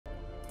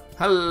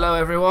Hello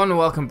everyone,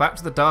 welcome back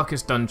to the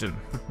Darkest Dungeon.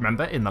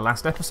 Remember, in the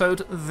last episode,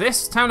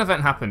 this town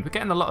event happened. We're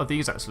getting a lot of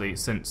these actually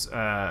since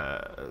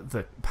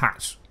the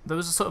patch. There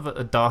was a sort of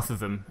a dearth of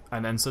them,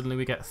 and then suddenly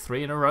we get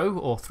 3 in a row,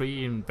 or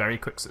 3 in very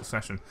quick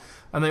succession.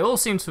 And they all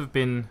seem to have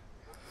been,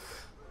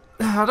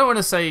 I don't want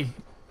to say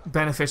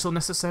beneficial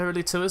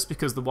necessarily to us,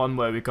 because the one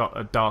where we got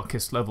a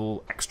Darkest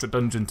level extra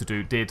dungeon to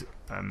do did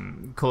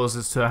cause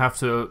us to have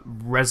to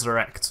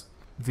resurrect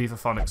Viva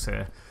Phonics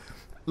here.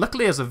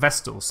 Luckily as a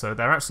Vestal, so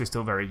they're actually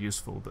still very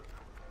useful, but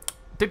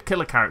did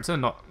kill a character,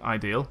 not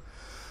ideal.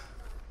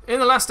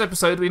 In the last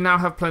episode we now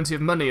have plenty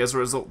of money as a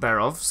result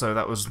thereof, so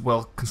that was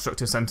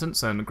well-constructed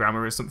sentence, and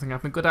grammar is something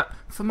I've been good at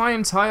for my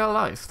entire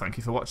life. Thank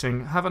you for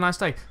watching, have a nice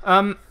day.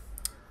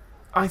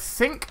 I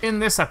think in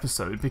this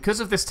episode,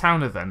 because of this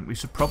town event, we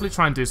should probably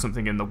try and do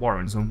something in the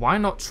Warrens, and why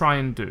not try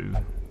and do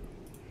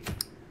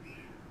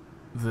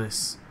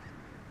this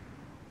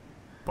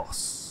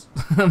boss?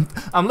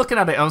 I'm looking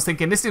at it, I was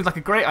thinking, this seems like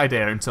a great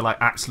idea until I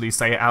actually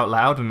say it out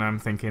loud, and I'm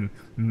thinking,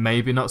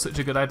 maybe not such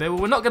a good idea. Well,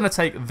 we're not going to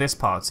take this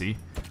party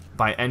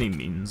by any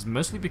means,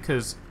 mostly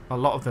because a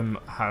lot of them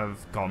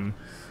have gone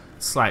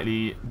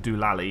slightly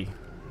doolally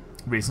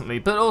recently,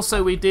 but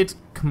also we did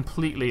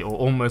completely, or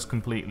almost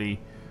completely,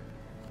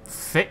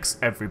 fix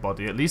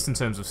everybody, at least in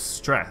terms of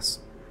stress,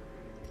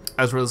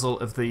 as a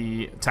result of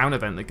the town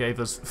event that gave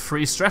us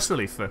free stress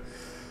relief for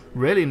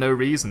really no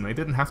reason. They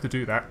didn't have to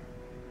do that.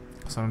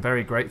 So I'm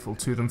very grateful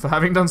to them for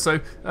having done so.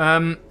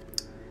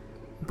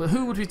 But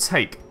who would we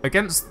take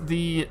against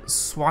the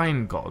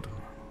Swine God?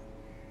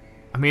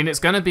 I mean, it's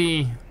going to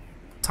be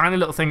tiny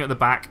little thing at the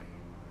back,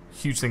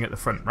 huge thing at the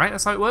front, right?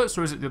 That's how it works,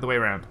 or is it the other way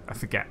around? I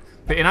forget.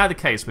 But in either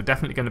case, we're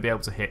definitely going to be able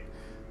to hit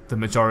the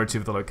majority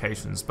of the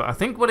locations. But I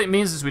think what it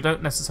means is we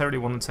don't necessarily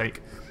want to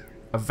take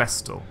a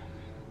Vestal,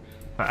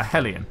 a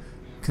Hellion,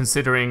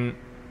 considering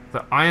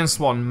that Iron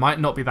Swan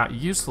might not be that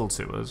useful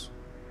to us,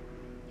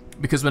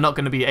 because we're not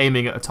going to be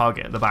aiming at a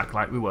target at the back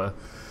like we were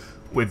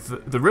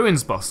with the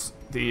Ruins boss,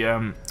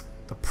 the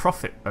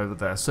Prophet over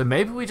there. So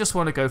maybe we just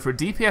want to go for a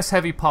DPS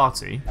heavy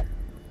party,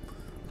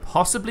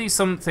 possibly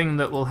something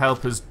that will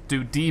help us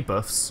do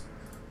debuffs,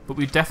 but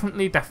we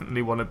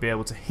definitely want to be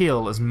able to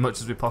heal as much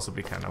as we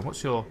possibly can. Now,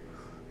 what's your...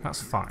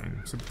 That's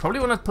fine. So we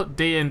probably want to put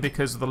D in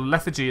because the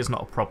lethargy is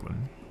not a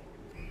problem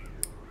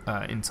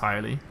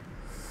entirely.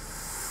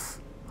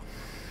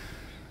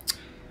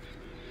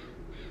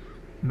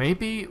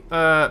 Maybe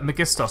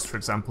Megistos, for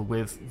example,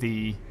 with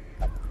the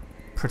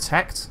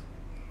Protect,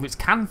 which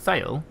can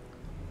fail,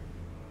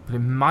 but it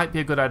might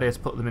be a good idea to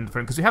put them in the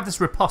front, because we have this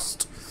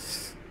Riposte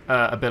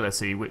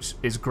ability, which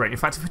is great. In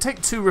fact, if we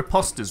take 2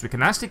 Riposters, we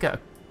can actually get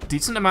a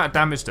decent amount of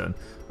damage done,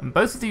 and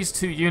both of these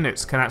 2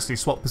 units can actually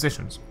swap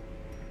positions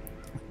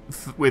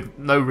with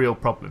no real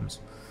problems.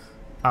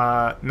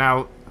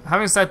 Now,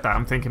 having said that,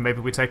 I'm thinking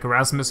maybe we take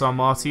Erasmus or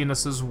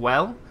Martinus as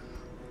well.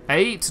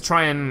 A, to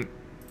try and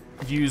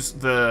use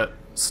the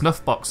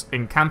snuff box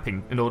in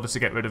camping in order to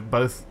get rid of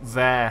both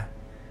their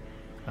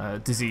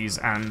disease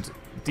and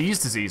D's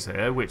disease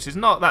here, which is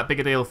not that big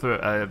a deal for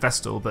a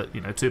Vestal, but, you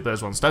know, 2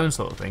 birds, 1 stone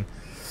sort of thing.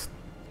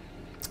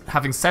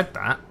 Having said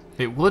that,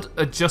 it would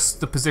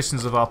adjust the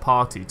positions of our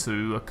party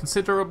to a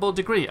considerable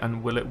degree,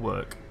 and will it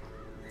work?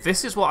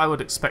 This is what I would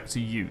expect to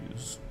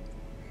use.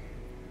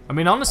 I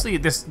mean, honestly,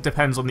 this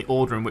depends on the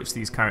order in which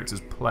these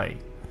characters play.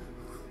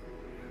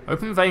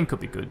 Open Vein could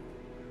be good.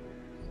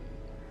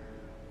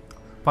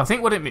 But I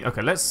think what it means...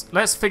 Okay,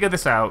 let's figure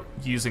this out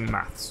using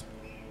maths.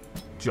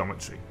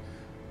 Geometry.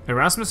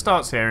 Erasmus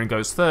starts here and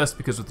goes first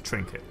because of the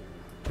trinket.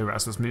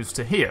 Erasmus moves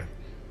to here.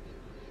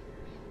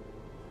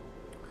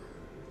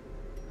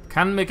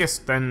 Can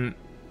Megistos then...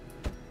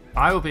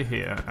 I will be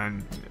here,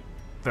 and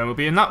then we'll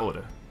be in that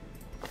order.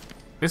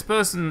 This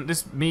person,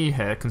 me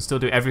here, can still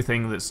do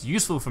everything that's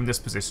useful from this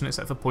position,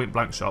 except for point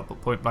blank shot, but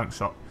point blank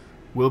shot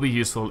will be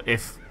useful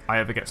if I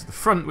ever get to the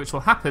front, which will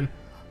happen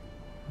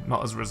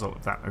not as a result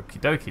of that. Okie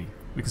dokie.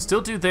 We can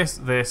still do this,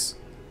 this,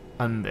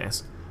 and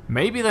this.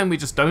 Maybe then we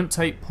just don't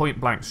take point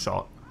blank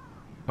shot,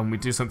 and we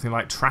do something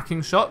like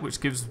tracking shot, which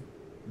gives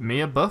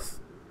me a buff.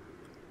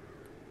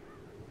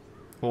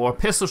 Or a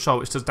pistol shot,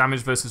 which does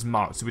damage versus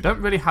mark. So we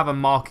don't really have a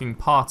marking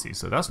party,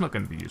 so that's not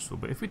going to be useful.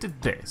 But if we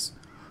did this,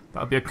 that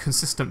would be a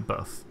consistent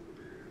buff.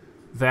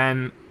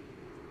 Then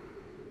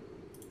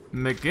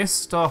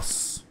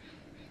Megistos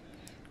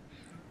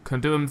can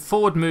do a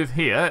forward move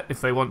here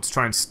if they want to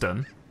try and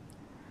stun.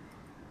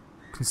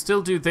 Can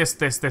still do this,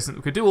 this, this, and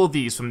we could do all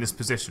these from this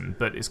position,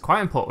 but it's quite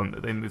important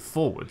that they move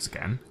forwards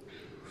again.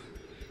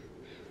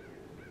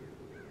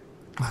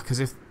 Because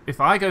if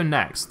I go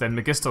next, then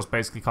Megistos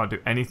basically can't do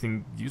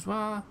anything useful.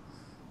 Well,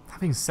 that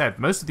being said,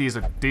 most of these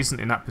are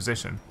decent in that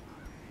position.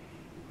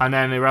 And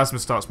then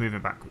Erasmus starts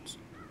moving backwards.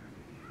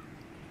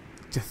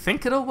 Do you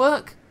think it'll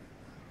work?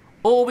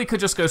 Or we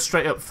could just go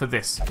straight up for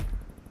this,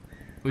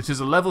 which is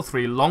a level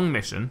 3 long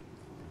mission.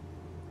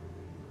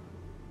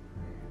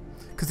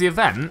 Because the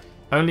event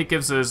only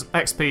gives us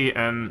XP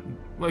and...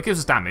 Well, it gives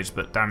us damage,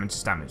 but damage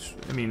is damage.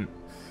 I mean,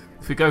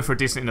 if we go for a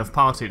decent enough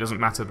party, it doesn't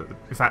matter that...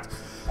 In fact,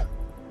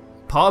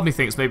 part of me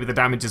thinks maybe the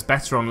damage is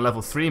better on a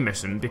level 3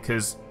 mission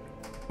because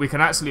we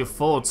can actually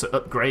afford to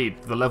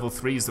upgrade the level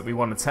 3s that we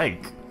want to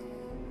take.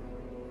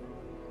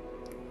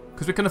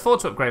 Because we can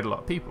afford to upgrade a lot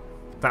of people.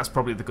 That's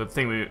probably the good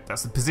thing.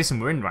 That's the position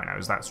we're in right now,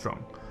 is that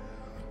strong.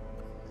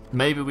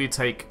 Maybe we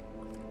take,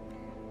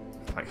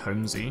 like,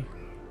 Holmesy.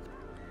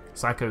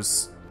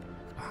 Psycho's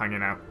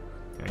hanging out.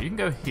 Yeah, you can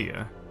go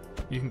here.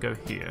 You can go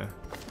here.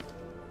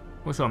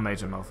 What's your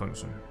major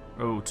malfunction?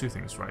 Oh, 2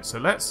 things, right. So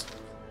let's...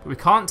 But we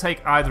can't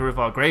take either of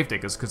our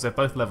Gravediggers because they're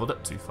both leveled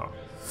up too far.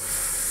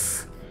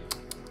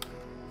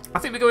 I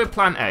think we go with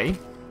plan A.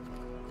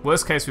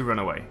 Worst case, we run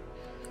away.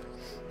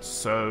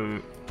 So...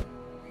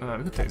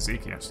 we could take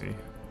Zekey, actually.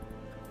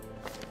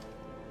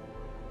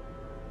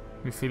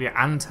 Ophelia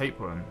and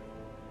Tapeworm.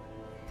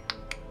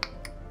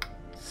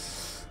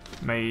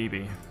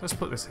 Maybe. Let's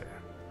put this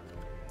here.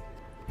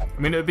 I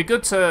mean, it would be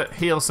good to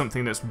heal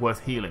something that's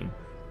worth healing,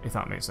 if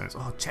that makes sense.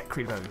 Oh,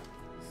 Zekey, though.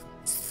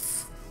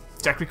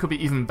 Zekey could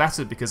be even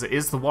better because it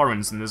is the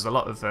Warrens and there's a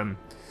lot of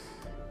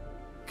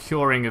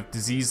curing of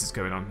diseases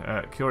going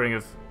on. Curing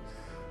of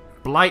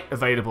blight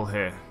available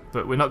here,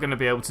 but we're not going to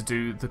be able to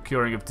do the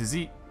curing of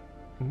disease.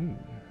 Ooh.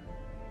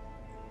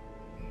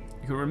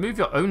 You can remove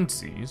your own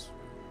disease.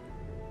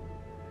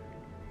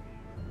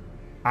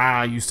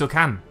 Ah, you still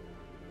can.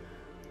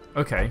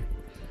 Okay.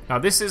 Now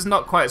this is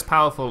not quite as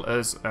powerful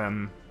as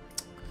a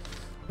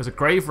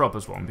Grave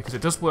Robber's one because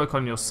it does work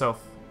on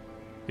yourself.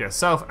 Yeah,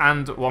 self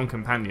and one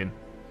companion.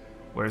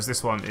 Whereas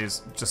this one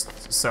is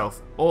just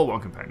self or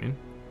one companion.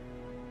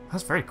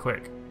 That's very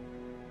quick.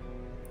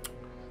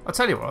 I'll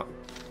tell you what.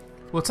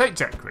 We'll take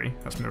Zekey.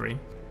 That's Marie.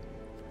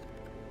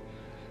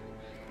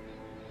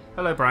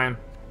 Hello, Brian.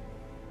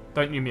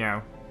 Don't you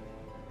meow.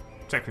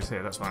 Zekey's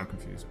here, that's why I'm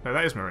confused. No,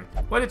 that is Marie.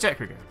 Where did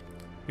Zekey go?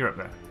 You're up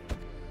there.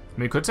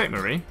 We could take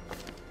Marie.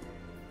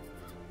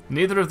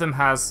 Neither of them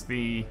has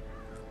the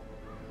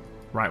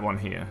right one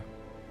here.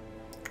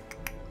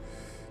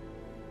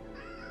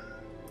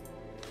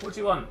 What do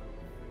you want?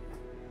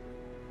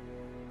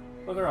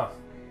 Bugger off.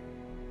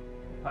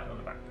 Pat you on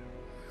the back.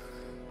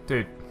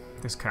 Dude,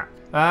 this cat.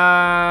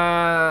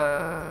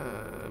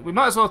 We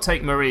might as well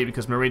take Marie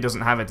because Marie doesn't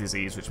have a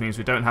disease, which means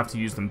we don't have to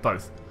use them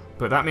both.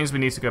 But that means we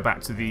need to go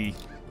back to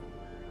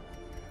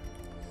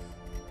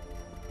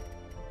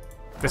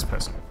this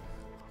person.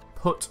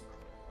 Put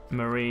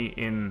Marie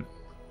in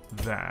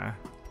there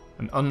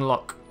and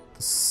unlock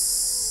the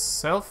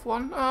self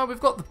one. Oh, we've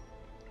got the...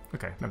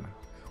 Okay, never mind.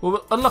 Well,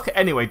 we'll unlock it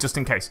anyway, just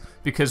in case,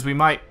 because we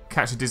might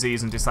catch a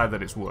disease and decide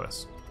that it's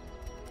worse.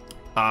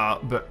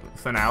 But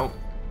for now,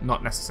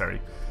 not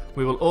necessary.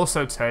 We will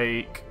also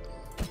take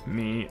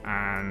me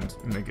and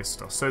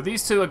Megistos. So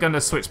these two are going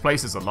to switch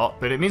places a lot,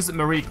 but it means that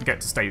Marie can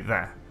get to stay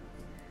there.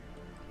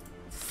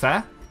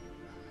 Fair?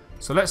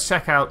 So let's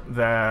check out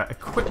their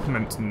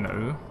equipment.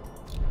 No.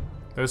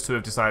 Those two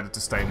have decided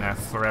to stay in there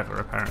forever,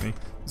 apparently.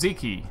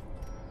 Zekey.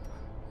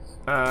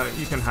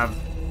 You can have...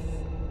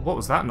 What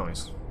was that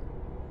noise?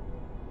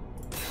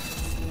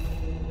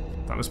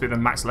 That must be the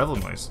max level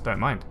noise. Don't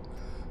mind.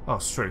 Oh,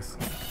 Struth.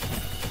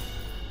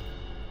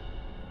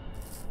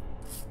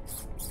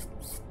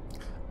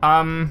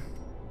 Point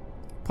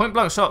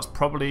blank shot's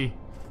probably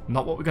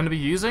not what we're going to be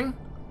using.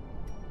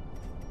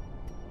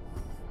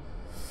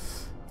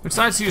 We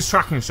decided to use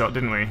tracking shot,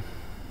 didn't we?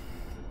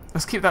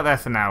 Let's keep that there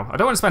for now. I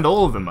don't want to spend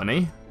all of the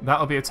money.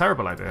 That'll be a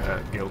terrible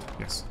idea. Guild,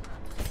 yes.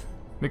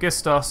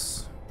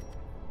 Megistos.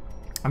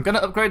 I'm going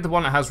to upgrade the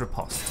one that has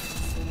riposte.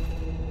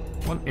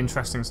 One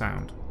interesting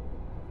sound.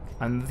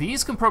 And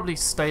these can probably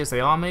stay as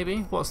they are,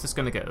 maybe? What's this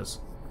going to get us?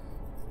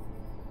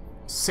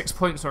 6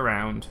 points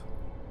around.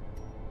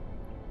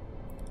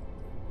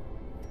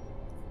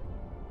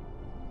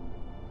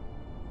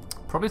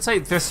 Probably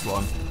take this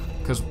one,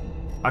 because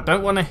I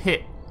don't want to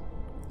hit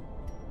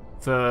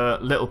the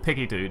little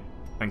piggy dude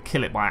and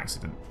kill it by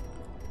accident.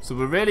 So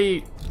we're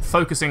really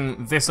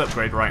focusing this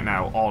upgrade right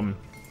now on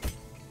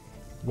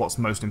what's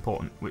most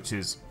important, which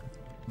is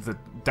the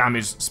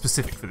damage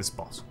specific for this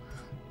boss.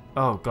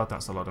 Oh god,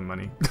 that's a lot of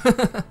money.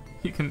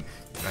 You can...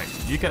 Right,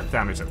 you get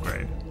damage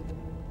upgrade.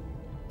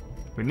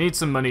 We need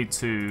some money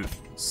to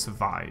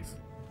survive.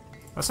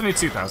 That's only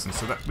 2,000,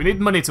 so that we need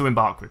money to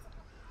embark with.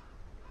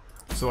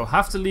 So I'll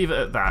have to leave it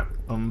at that,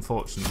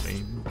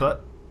 unfortunately.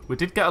 But we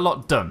did get a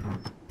lot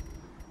done.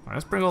 Right,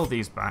 let's bring all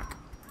these back.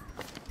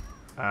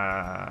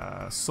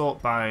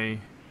 Sort by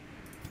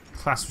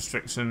class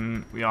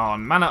restriction. We are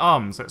on man at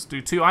arms. Let's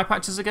do 2 eye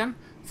patches again.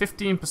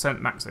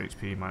 15% max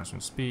HP,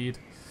 -1 speed.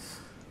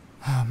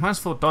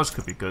 -4 dodge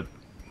could be good.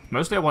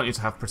 Mostly I want you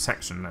to have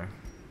protection though.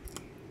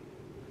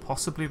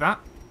 Possibly that.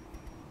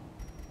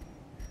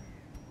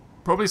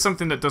 Probably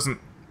something that doesn't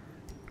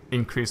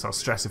increase our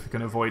stress if we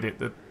can avoid it.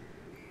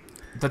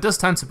 There does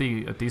tend to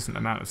be a decent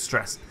amount of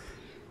stress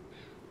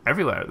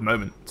everywhere at the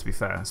moment, to be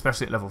fair,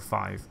 especially at level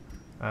 5.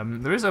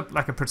 There is a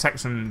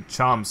protection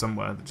charm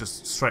somewhere that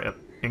just straight up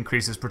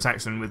increases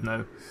protection with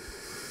no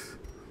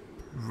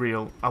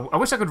real... I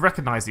wish I could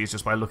recognise these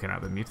just by looking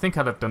at them. You'd think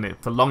I'd have done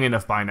it for long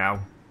enough by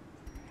now.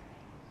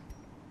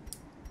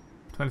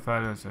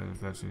 25...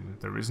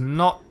 There is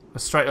not a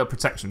straight up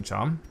protection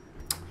charm.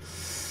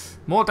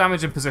 More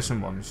damage in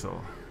position 1,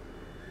 sure.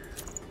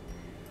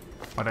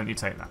 Why don't you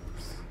take that?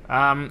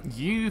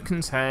 You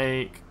can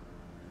take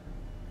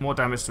more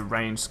damage to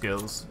range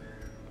skills.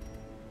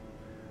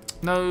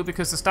 No,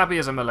 because the stabby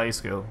is a melee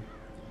skill.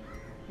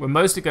 We're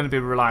mostly going to be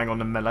relying on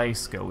the melee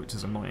skill, which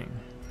is annoying.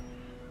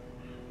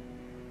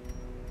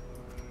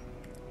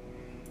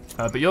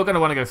 But you're going to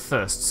want to go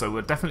first, so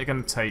we're definitely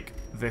going to take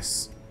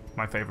this,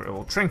 my favourite of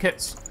all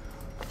trinkets,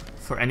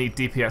 for any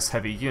DPS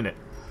heavy unit.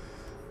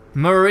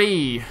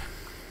 Marie.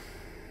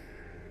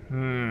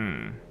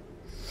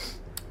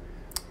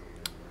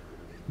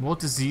 More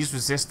disease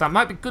resist. That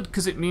might be good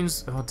because it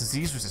means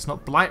disease resist,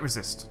 not blight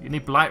resist. You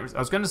need blight resist. I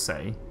was going to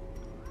say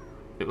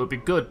it would be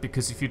good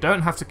because if you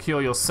don't have to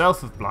cure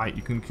yourself of blight,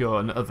 you can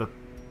cure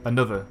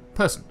another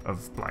person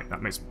of blight.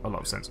 That makes a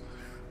lot of sense.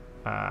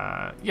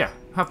 Yeah,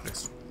 have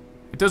this.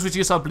 It does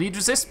reduce our bleed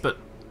resist, but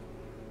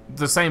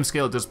the same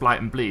skill does blight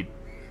and bleed,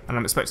 and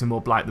I'm expecting more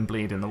blight than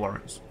bleed in the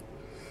warrants.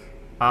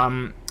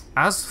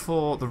 As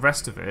for the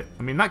rest of it,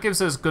 I mean, that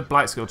gives us good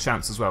blight skill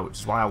chance as well, which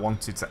is why I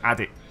wanted to add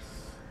it.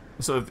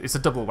 Sort of, it's a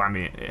double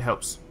whammy. It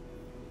helps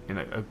in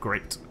a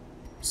great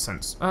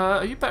sense.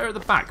 Are you better at the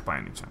back by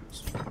any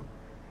chance?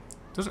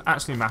 Doesn't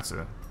actually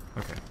matter.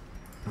 Okay.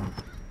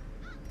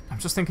 I'm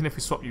just thinking if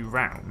we swap you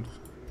round,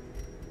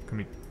 can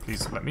we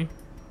please let me?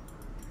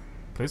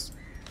 Please?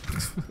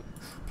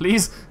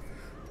 Please?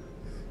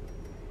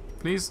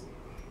 Please?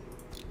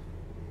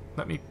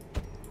 Let me...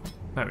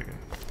 There we go.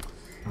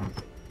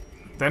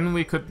 Then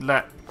we could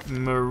let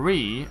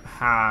Marie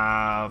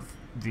have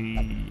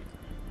the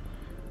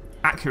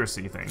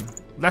accuracy thing.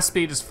 Less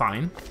speed is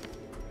fine.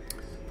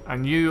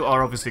 And you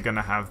are obviously going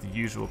to have the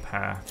usual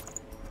pair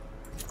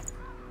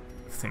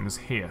of things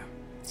here.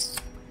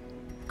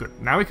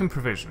 Good. Now we can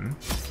provision.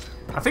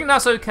 I think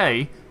that's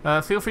okay.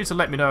 Feel free to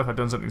let me know if I've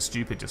done something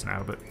stupid just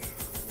now, but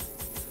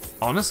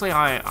honestly,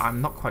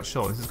 I'm not quite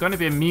sure. This is going to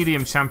be a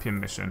medium champion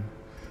mission,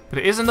 but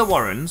it is in the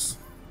Warrens,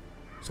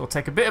 so I'll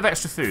take a bit of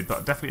extra food,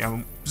 but definitely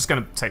I'm just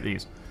going to take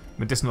these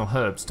medicinal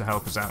herbs to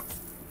help us out.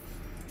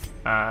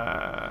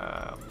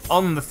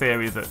 On the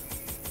theory that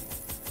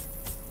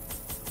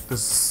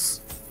there's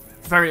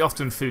very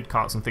often food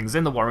carts and things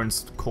in the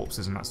Warrens,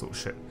 corpses and that sort of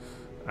shit,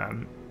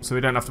 so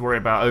we don't have to worry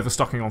about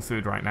overstocking on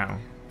food right now.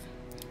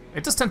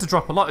 It does tend to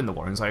drop a lot in the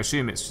Warrens. I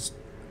assume it's just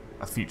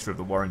a feature of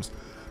the Warrens.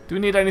 Do we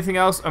need anything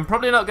else? I'm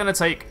probably not going to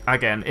take,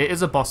 again, it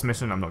is a boss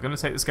mission. I'm not going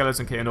to take the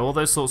skeleton kit and all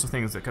those sorts of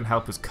things that can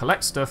help us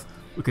collect stuff.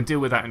 We can deal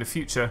with that in the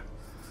future.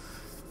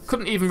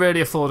 Couldn't even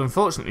really afford,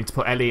 unfortunately, to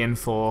put Ellie in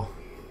for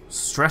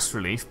stress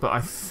relief, but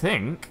I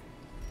think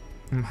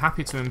I'm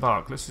happy to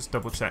embark. Let's just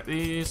double check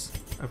these.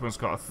 Everyone's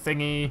got a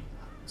thingy.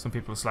 Some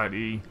people are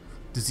slightly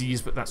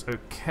diseased, but that's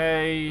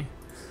okay.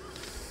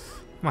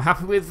 Am I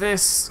happy with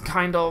this?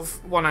 Kind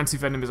of. One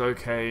anti-venom is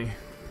okay.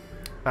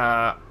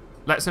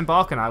 Let's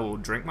embark and I will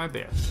drink my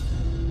beer.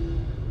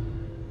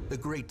 The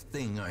great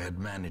thing I had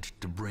managed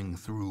to bring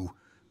through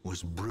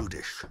was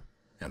brutish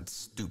and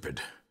stupid.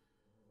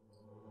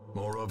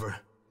 Moreover,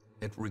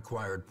 it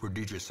required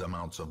prodigious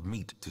amounts of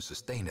meat to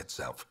sustain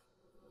itself.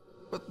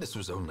 But this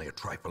was only a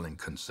trifling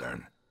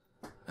concern.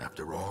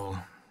 After all,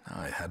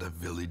 I had a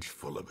village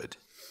full of it.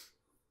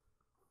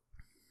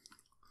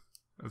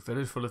 A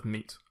village full of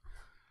meat.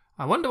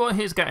 I wonder what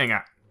he's getting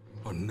at.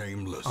 A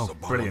nameless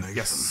brilliant.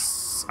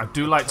 Yes, I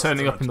do like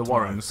turning up in the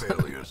Warrens.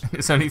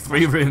 It's only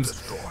 3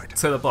 rooms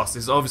to the boss.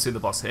 This is obviously the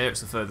boss here.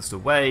 It's the furthest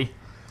away.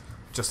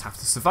 Just have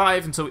to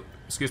survive until we...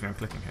 Excuse me, I'm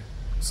clicking here.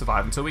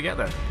 Survive until we get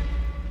there.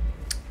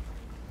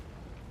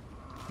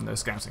 No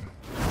scouting.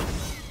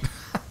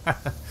 I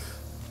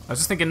was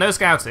just thinking, no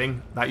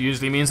scouting. That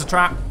usually means a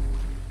trap.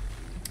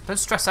 Don't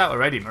stress out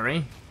already,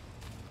 Marie.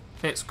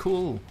 It's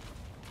cool.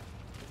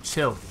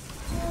 Chill.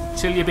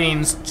 Chill your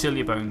beans, chill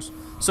your bones.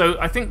 So,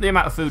 I think the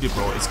amount of food you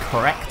brought is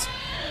correct.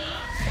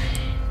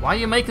 Why are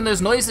you making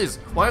those noises?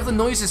 Why have the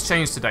noises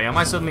changed today? Am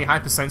I suddenly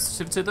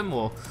hypersensitive to them,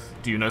 or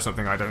do you know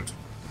something I don't?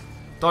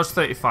 Dodge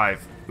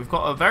 35. We've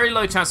got a very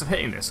low chance of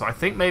hitting this, so I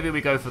think maybe we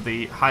go for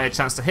the higher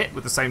chance to hit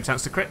with the same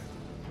chance to crit.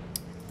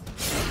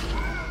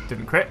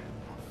 Didn't crit.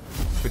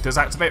 It does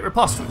activate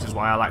Riposte, which is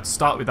why I like to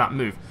start with that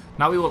move.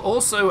 Now we will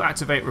also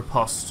activate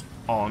Riposte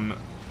on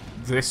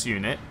this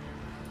unit.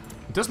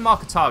 It does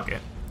mark a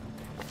target.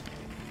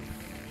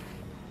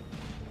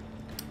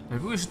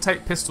 Maybe we should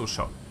take pistol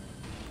shot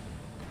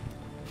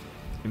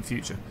in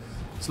future.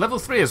 It's level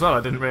 3 as well,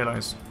 I didn't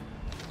realise.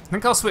 I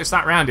think I'll switch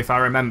that round if I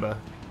remember.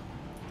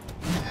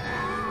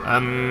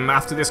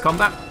 After this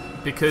combat,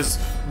 because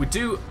we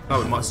do...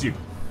 Oh, it must you.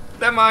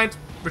 Never mind.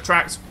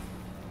 Retract.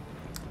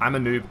 I'm a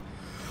noob.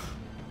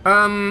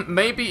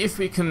 Maybe if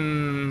we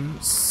can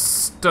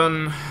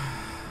stun...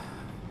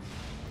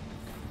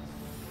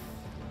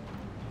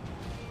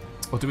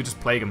 Or do we just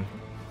plague him?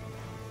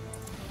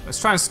 Let's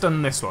try and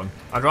stun this one.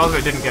 I'd rather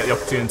it didn't get the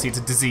opportunity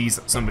to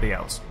disease somebody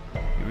else.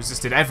 He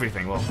resisted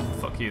everything. Well,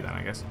 fuck you then,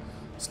 I guess.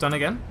 Stun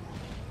again?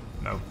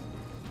 No.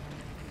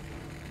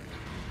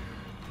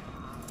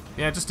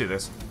 Yeah, just do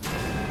this.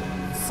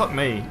 Fuck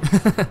me.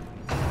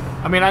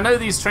 I mean, I know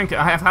these trinket.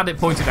 I have had it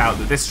pointed out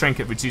that this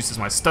trinket reduces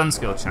my stun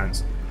skill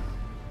chance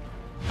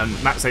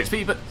and max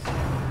HP, but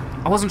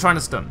I wasn't trying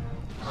to stun.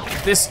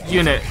 This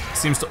unit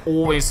seems to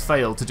always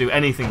fail to do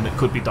anything that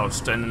could be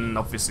dodged, and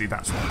obviously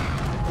that's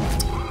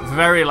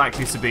very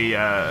likely to be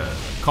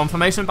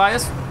confirmation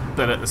bias.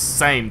 But at the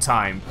same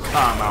time,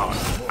 come on.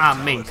 I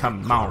mean,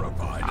 come on.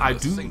 I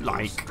do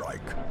like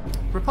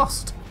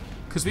riposte,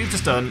 because we've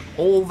just done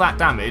all that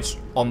damage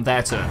on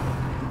their turn.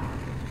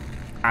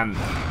 And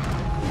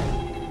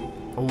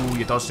oh,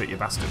 you dodged it, you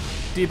bastard.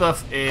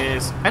 Debuff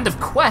is end of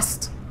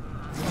quest.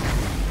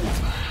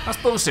 That's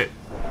bullshit.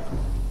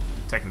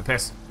 Taking the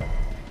piss.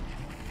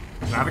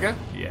 Can I have a go?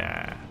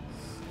 Yeah.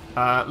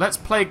 Let's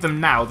plague them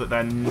now that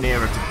they're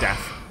nearer to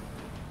death.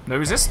 No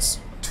resists?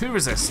 2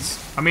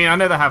 resists. I mean, I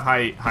know they have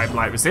high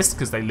blight resist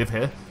because they live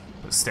here,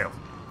 but still.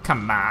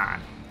 Come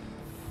on.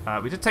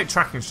 We did take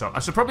tracking shot. I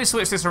should probably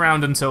switch this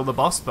around until the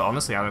boss, but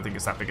honestly, I don't think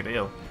it's that big a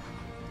deal.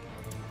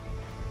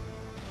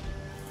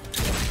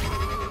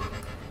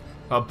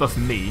 I'll buff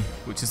me,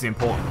 which is the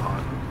important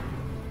part.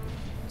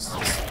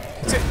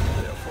 Hit it.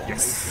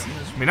 Yes.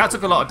 I mean, that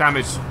took a lot of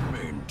damage,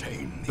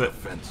 but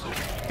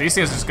these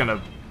things are just going to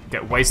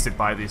get wasted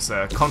by this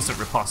constant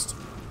riposte,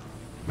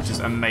 which is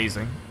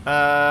amazing.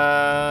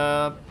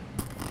 Can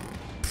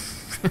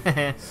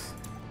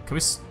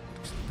we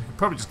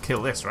probably just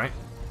kill this, right?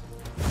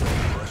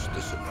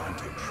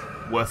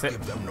 Worth it.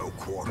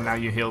 Now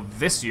you heal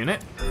this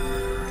unit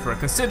for a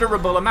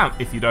considerable amount,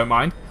 if you don't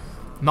mind.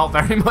 Not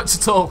very much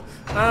at all.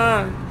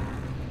 I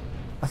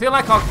feel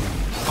like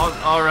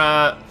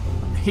our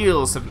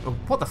heals have...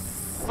 What the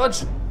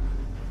fudge?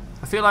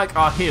 I feel like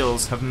our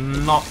heals have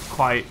not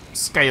quite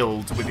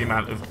scaled with the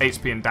amount of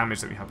HP and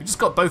damage that we have. We just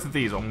got both of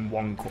these on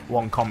one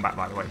combat,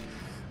 by the way.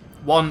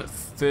 One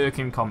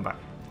freaking combat.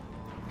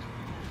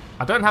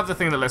 I don't have the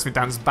thing that lets me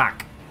dance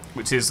back,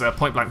 which is a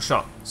point blank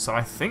shot. So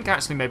I think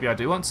actually maybe I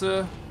do want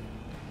to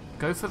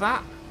go for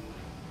that.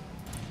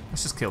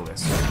 Let's just kill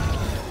this.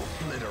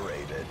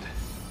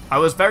 I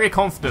was very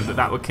confident that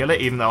that would kill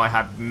it, even though I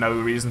had no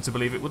reason to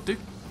believe it would do.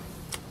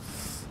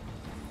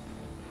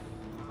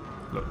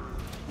 Look.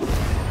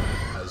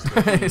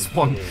 It's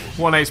one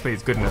HP,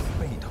 it's good enough.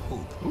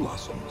 Ooh.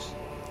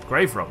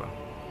 Grave Robber.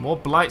 More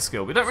Blight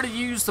skill. We don't really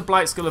use the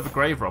Blight skill of a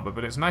Grave Robber,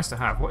 but it's nice to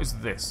have. What is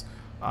this?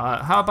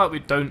 How about we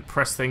don't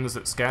press things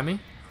that scare me,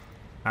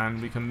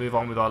 and we can move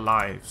on with our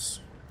lives.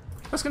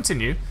 Let's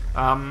continue.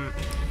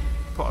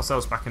 Put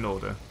ourselves back in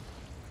order.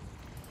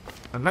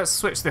 And let's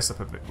switch this up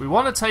a bit. We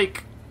want to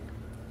take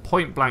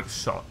point blank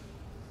shot.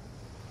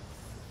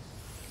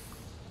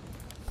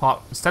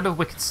 Instead of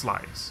Wicked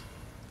Slice.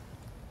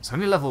 It's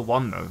only level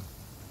 1 though.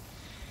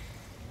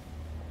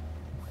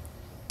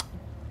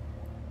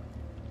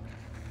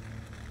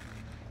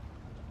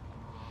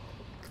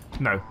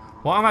 No.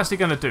 What I'm actually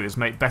going to do is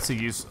make better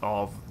use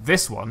of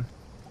this one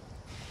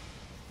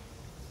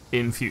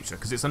in future,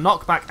 because it's a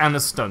knockback and a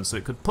stun, so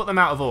it could put them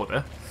out of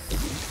order.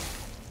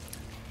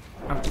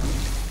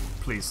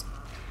 Please.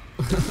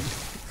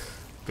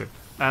 Good.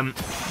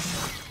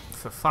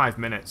 For 5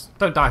 minutes.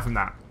 Don't die from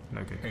that.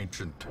 No good.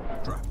 Ancient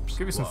traps.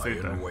 Give you some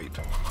food though.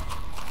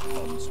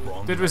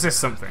 Did resist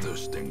something. You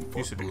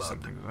should do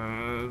something.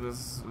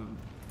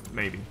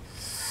 Maybe.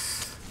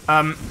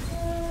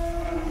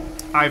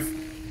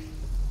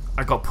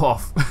 I got put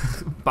off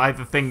by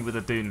the thing with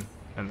the dune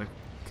and the.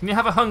 Can you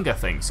have a hunger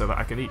thing so that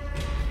I can eat?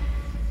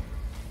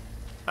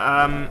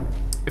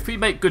 If we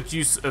make good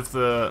use of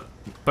the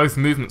both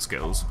movement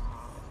skills.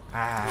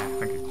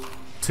 Thank you.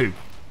 2.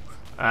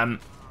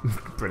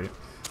 Brilliant.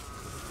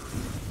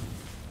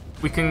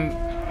 We can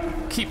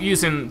keep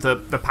using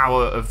the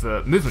power of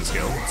the movement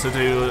skill to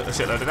do a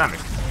shitload of damage.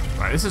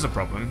 Right, this is a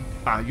problem.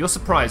 You're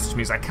surprised, which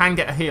means I can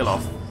get a heal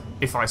off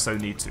if I so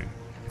need to.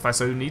 If I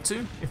so need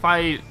to? If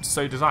I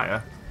so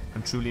desire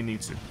and truly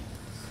need to.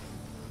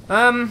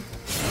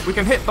 We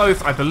can hit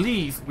both, I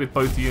believe, with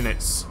both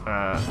units'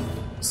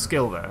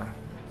 skill there.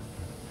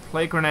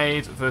 Plague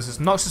Grenade versus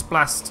Noxious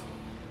Blast.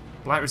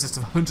 Blight resist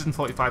of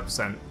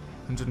 145%.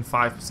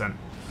 105%.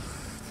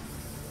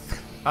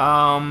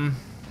 I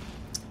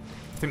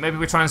think maybe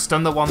we try and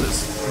stun the one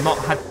that's not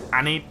had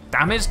any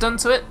damage done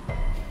to it.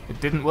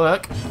 It didn't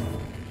work.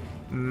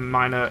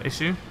 Minor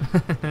issue.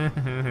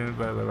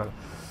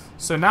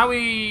 So now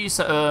we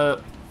set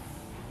up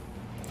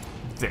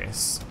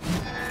this.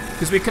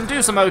 Because we can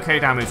do some okay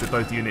damage with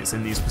both units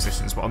in these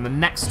positions, but on the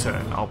next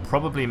turn I'll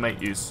probably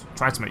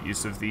try to make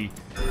use of the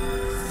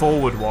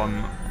forward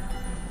one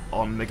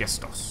on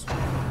Megistos.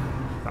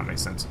 If that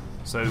makes sense.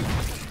 So,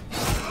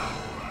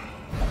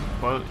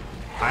 well,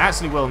 I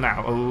actually will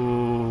now.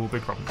 Oh,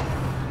 big problem.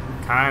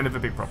 Kind of a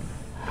big problem.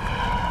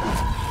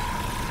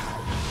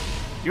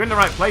 You're in the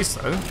right place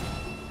though,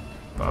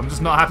 but I'm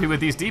just not happy with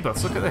these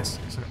debuffs. Look at this.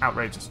 It's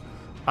outrageous.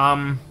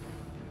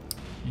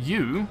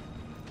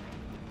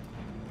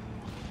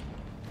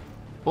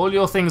 All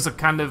your things are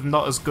kind of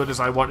not as good as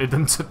I wanted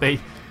them to be.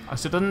 I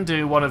should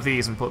undo one of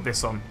these and put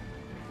this on.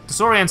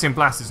 Disorienting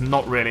Blast is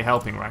not really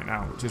helping right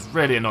now, which is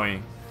really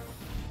annoying.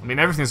 I mean,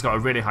 everything's got a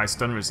really high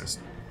stun resist.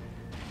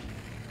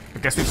 I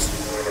guess we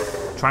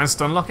just Try and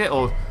stun lock it,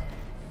 or...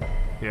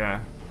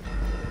 Yeah.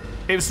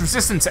 It was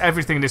resistant to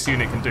everything this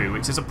unit can do,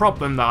 which is a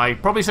problem that I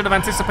probably should have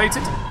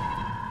anticipated.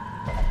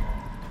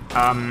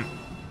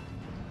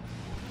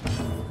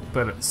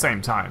 But at the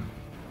same time...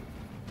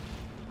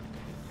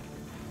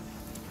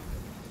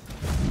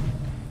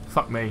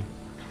 Fuck me.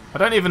 I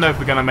don't even know if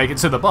we're going to make it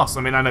to the boss.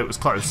 I mean, I know it was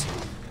close.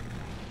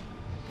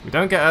 We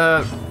don't get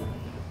a...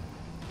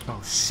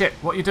 Oh shit,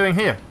 what are you doing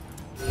here?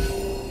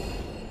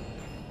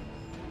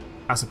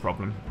 That's a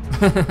problem.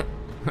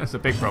 That's a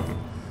big problem.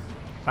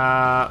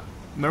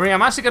 Marie,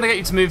 I'm actually going to get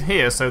you to move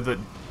here so that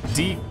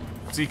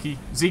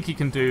Zekey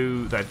can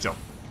do their job,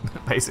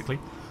 basically.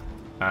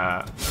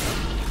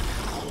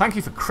 Thank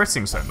you for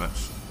critting so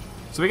much.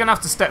 So we're going to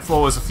have to step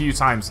forwards a few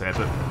times here,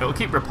 but it'll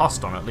keep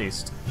riposte on at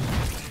least.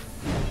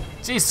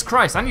 Jesus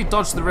Christ, and you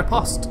dodged the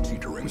riposte,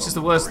 which is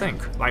the worst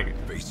thing. Like,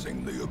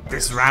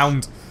 this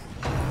round.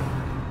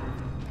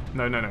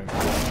 No, no, no.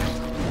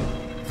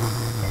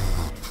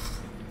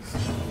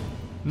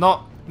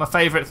 Not my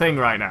favourite thing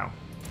right now.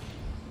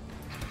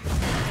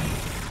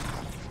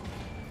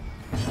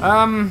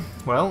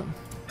 Well.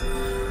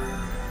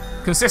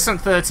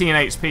 Consistent 13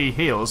 HP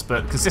heals,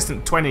 but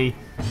consistent 20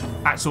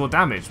 actual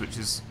damage, which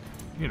is,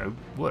 you know,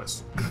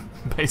 worse.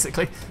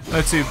 Basically.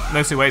 No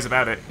two ways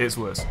about it, it's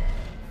worse.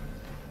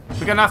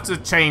 We're gonna have to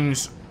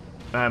change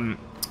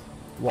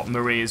what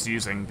Marie is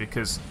using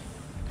because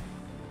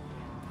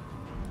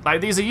like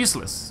these are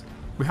useless.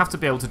 We have to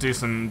be able to do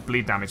some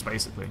bleed damage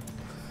basically.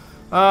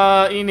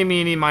 Eeny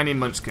meeny miny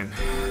munchkin.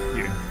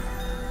 You.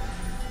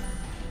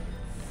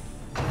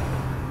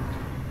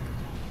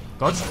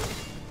 Dodge.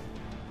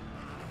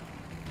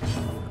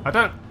 I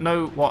don't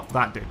know what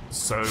that did,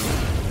 so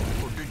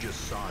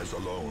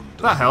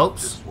that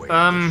helps.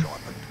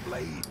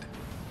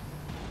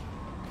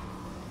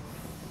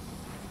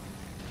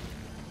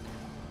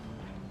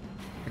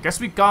 I guess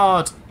we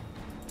guard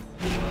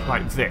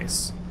like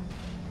this.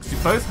 Because we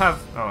both have...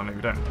 Oh, no,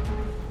 we don't.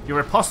 Your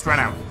riposte ran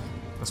out.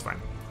 That's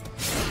fine.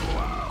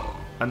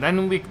 And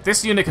then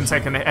this unit can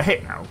take a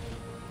hit now.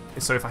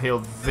 So if I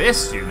heal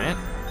this unit,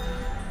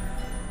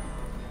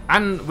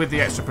 and with the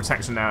extra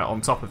protection there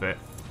on top of it,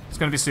 it's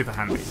going to be super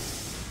handy.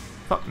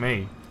 Fuck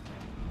me.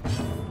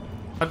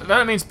 I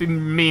don't mean to be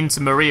mean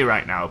to Marie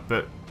right now,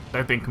 but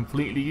they've been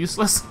completely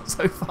useless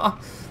so far.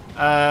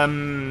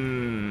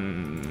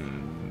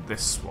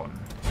 This one.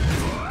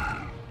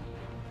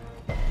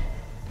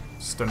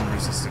 Stun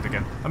resisted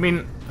again. I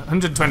mean,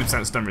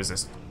 120% stun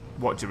resist.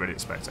 What do you really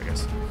expect, I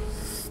guess?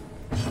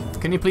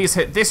 Can you please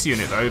hit this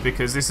unit, though,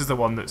 because this is the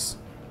one that's,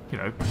 you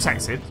know,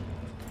 protected.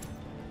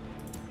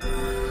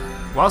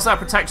 Whilst that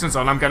protection's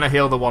on, I'm going to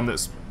heal the one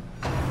that's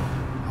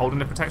holding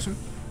the protection.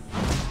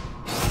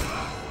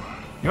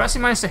 You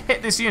actually managed to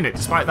hit this unit,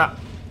 despite that.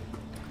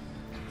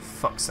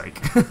 Fuck's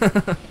sake.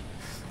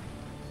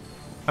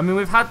 I mean,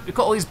 we've got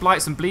all these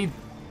blights and bleed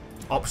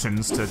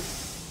options to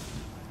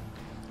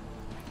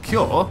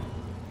cure,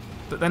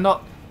 but they're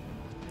not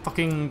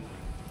fucking...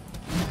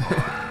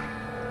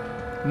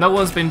 No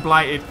one's been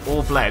blighted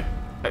or bled,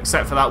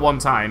 except for that one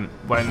time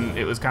when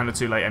it was kind of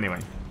too late anyway.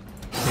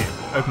 Here,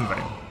 open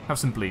vein. Have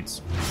some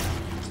bleeds.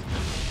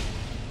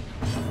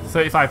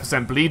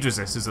 35% bleed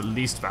resist is at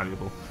least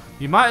valuable.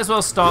 You might as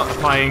well start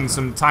applying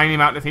some tiny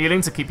amount of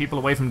healing to keep people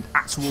away from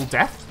actual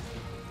death.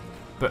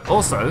 But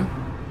also...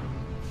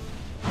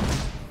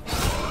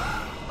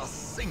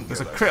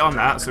 There's a crit on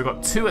that, so we've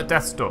got 2 at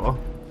death's door.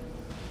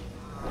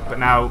 But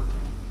now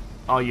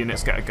our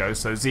units get a go,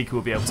 so Zekey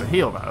will be able to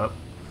heal that up.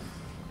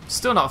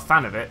 Still not a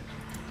fan of it.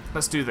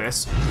 Let's do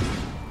this.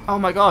 Oh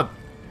my god.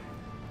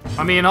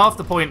 I mean, half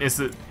the point is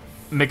that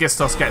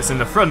Megistos gets in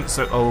the front,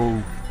 so...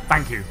 Oh,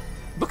 thank you.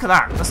 Look at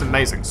that. That's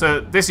amazing. So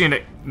this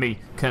unit, me,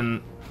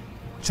 can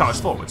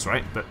charge forwards,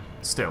 right? But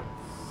still.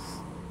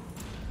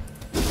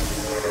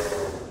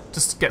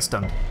 Just get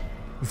stunned.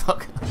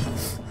 Fuck.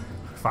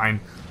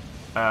 Fine.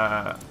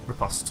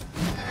 Riposte.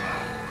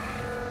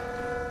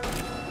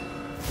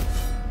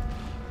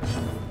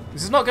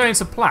 This is not going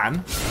to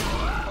plan.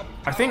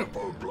 I think...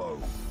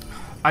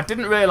 I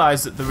didn't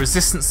realise that the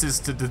resistances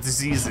to the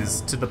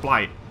diseases, to the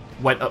blight,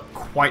 went up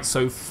quite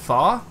so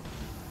far.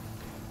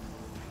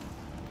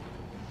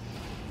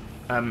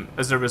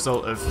 As a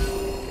result of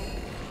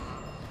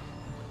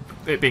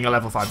it being a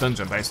level 5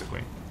 dungeon,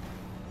 basically.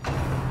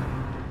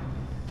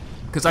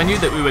 Because I knew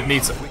that we would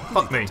need to...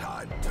 Fuck me.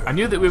 I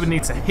knew that we would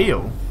need to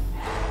heal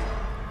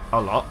a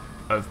lot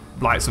of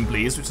blights and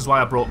bleeds, which is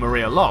why I brought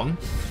Marie along.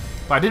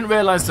 But I didn't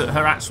realise that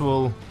her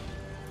actual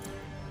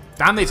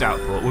damage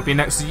output would be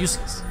next to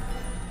useless.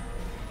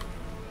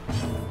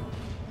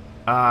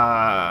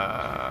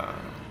 I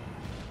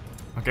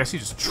guess you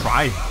just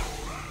try.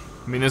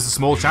 I mean, there's a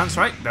small chance,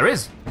 right? There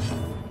is.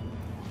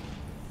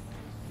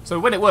 So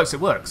when it works, it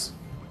works.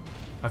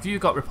 Have you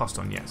got riposte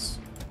on? Yes.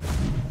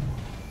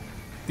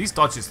 These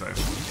dodges, though.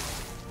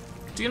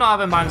 Do you not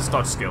have a minus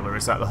dodge skill, or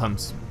is that the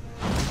humps?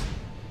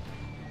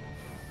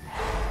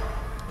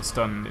 The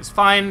stun is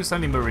fine. It's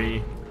only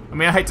Marie. I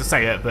mean, I hate to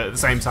say it, but at the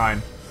same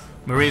time,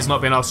 Marie's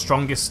not been our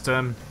strongest,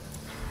 our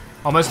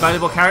most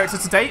valuable character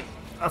to date.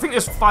 I think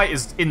this fight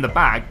is in the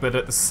bag, but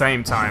at the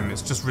same time,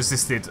 it's just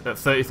resisted at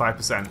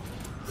 35%.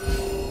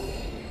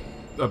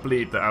 A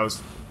bleed that I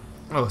was...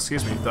 Oh,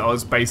 excuse me. That I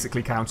was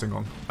basically counting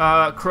on.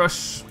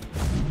 Crush.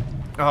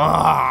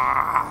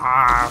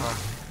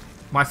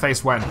 My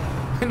face went.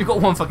 You've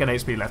got 1 fucking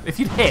HP left. If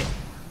you'd hit,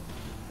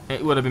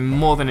 it would have been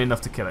more than enough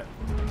to kill it.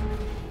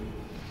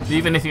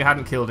 Even if you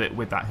hadn't killed it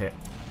with that hit.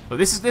 But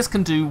this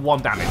can do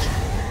 1 damage.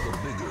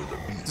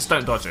 Just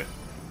don't dodge it.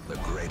 The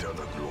greater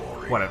the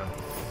glory. Whatever.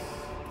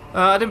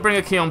 I didn't bring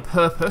a key on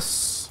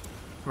purpose.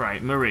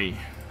 Right, Marie.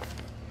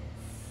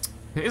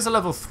 It is a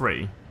level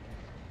 3.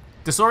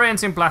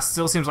 Disorienting Blast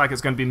still seems like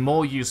it's going to be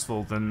more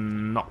useful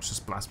than Noxious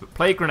Blast, but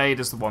Plague Grenade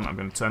is the one I'm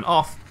going to turn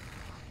off.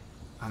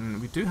 And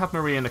we do have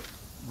Marie in the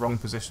wrong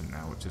position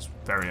now, which is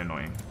very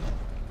annoying.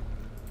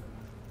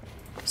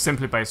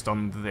 Simply based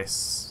on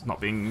this not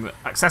being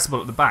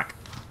accessible at the back.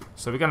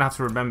 So we're going to have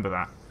to remember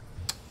that,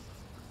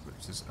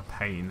 which is a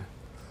pain.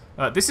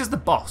 This is the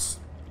boss.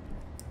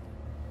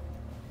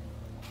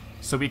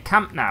 So we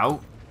camp now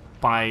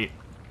by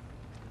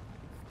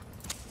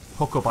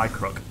hook or by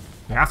crook.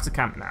 We have to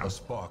camp now. A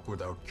spark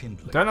without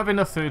kindling. Don't have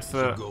enough food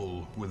for... A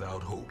goal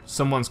without hope.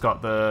 Someone's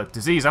got the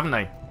disease, haven't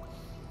they?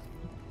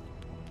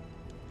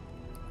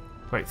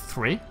 Wait,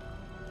 3?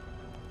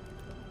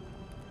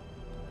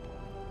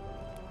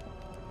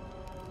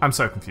 I'm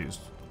so confused.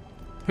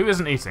 Who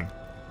isn't eating?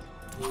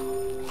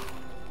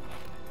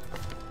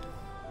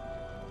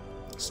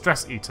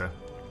 Stress eater.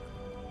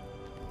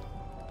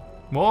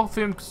 More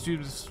film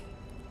students.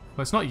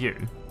 Well, it's not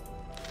you.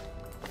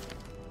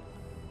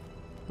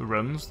 The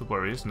runs, the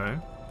worries,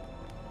 no.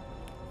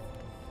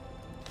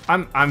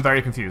 I'm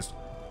very confused.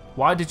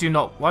 Why did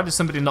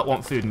somebody not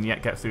want food and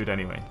yet get food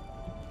anyway?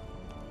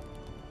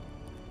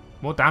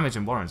 More damage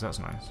in warrens, that's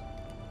nice.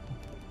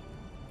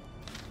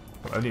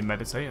 Well, only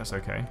meditate, that's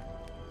okay.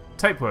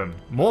 Tapeworm,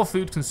 more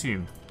food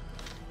consumed.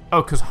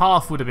 Oh, because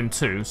half would have been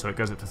 2, so it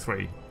goes up to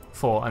 3,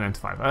 4, and then to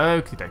 5.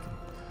 Okie dokie.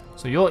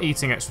 So you're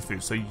eating extra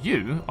food. So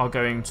you are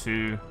going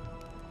to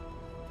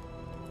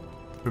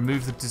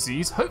remove the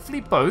disease.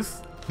 Hopefully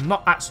both. I'm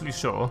not actually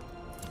sure.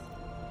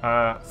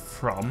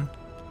 From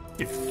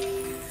you.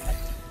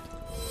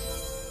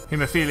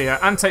 Hemophilia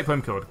and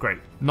tapeworm cured. Great.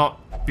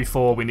 Not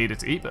before we needed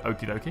to eat, but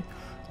okie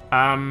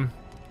dokie.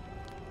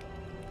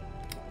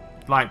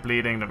 Light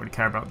bleeding. Don't really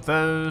care about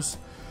those.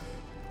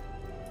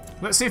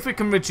 Let's see if we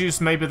can reduce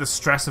maybe the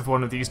stress of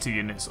one of these 2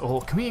 units.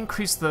 Or can we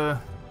increase the...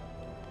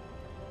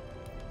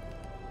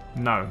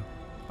 No.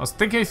 I was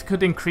thinking if we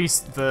could increase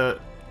the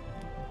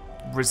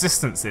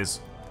resistances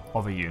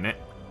of a unit.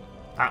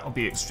 That would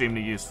be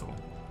extremely useful.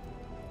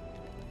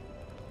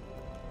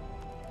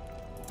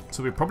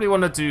 So we probably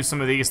want to do some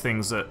of these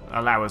things that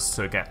allow us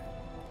to get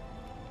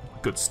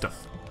good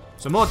stuff.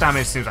 So more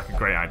damage seems like a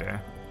great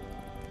idea.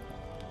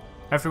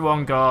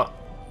 Everyone got...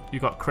 You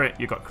got crit,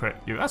 you got crit.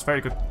 That's very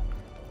good.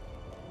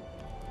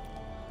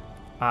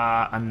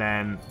 And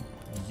then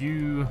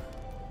you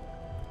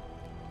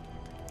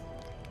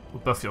will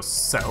buff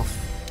yourself.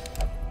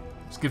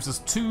 This gives us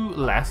 2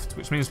 left,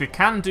 which means we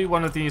can do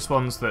one of these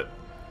ones that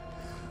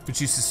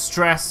reduces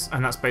stress,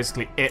 and that's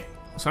basically it.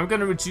 So I'm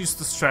going to reduce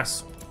the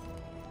stress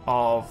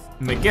of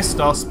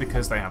Megistos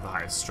because they have the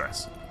highest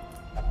stress.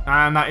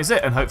 And that is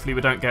it, and hopefully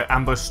we don't get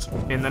ambushed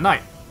in the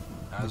night.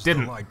 We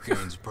didn't. The light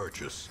gains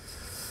purchase,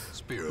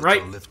 spirits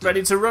right, are lifted,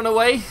 ready to run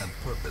away. and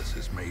purpose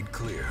is made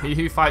clear. He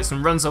who fights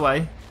and runs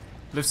away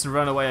lives to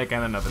run away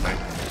again another day.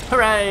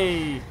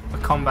 Hooray! A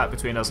combat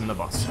between us and the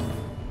boss.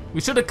 We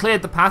should have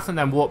cleared the path and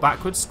then walked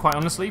backwards, quite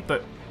honestly,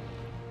 but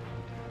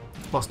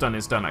what's done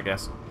is done, I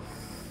guess.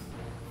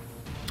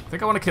 I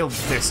think I want to kill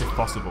this if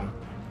possible.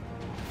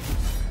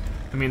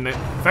 I mean, the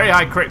very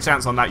high crit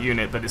chance on that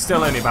unit, but it's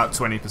still only about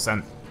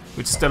 20%,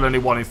 which is still only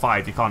 1 in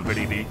 5. You can't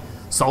really be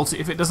salty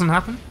if it doesn't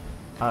happen.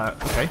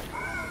 Okay.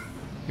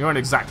 You're in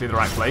exactly the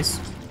right place.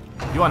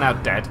 You are now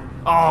dead.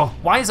 Oh,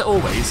 why is it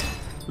always...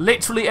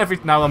 Literally every...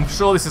 Now, I'm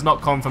sure this is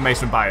not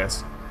confirmation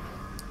bias.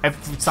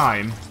 Every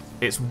time,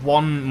 it's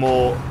 1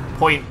 more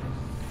point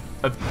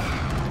of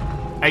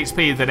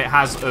HP than it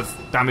has of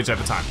damage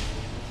over time.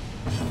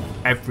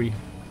 Every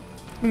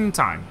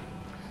time.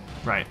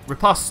 Right,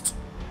 riposte.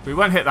 We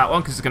won't hit that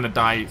one because it's going to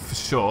die for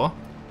sure.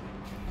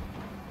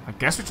 I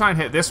guess we try and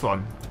hit this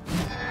one.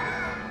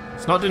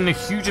 It's not doing a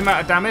huge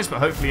amount of damage, but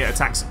hopefully it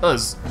attacks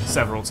us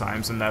several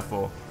times, and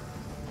therefore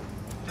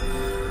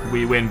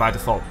we win by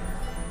default.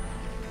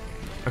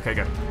 Okay,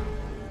 go.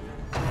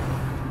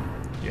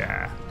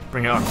 Yeah,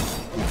 bring it on.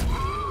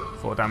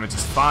 4 damage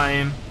is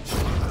fine.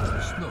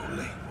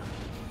 Slowly,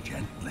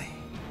 gently.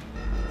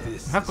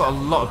 I have got a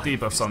lot of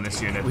debuffs on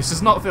this unit, which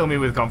does not fill me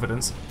with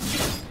confidence.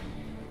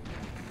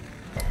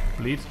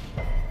 Bleed?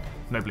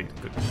 No bleed,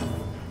 good.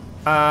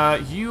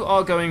 You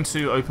are going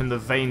to open the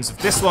veins of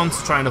this one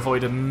to try and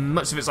avoid as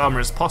much of its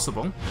armor as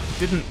possible.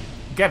 Didn't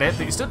get it,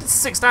 but you still did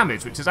 6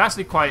 damage, which is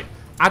actually quite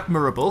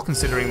admirable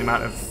considering the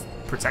amount of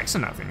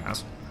protection that thing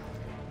has.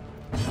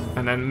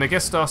 And then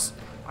Megistos,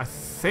 I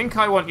think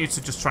I want you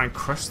to just try and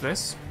crush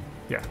this.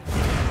 Yeah.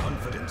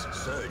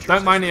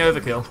 Don't mind the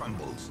overkill.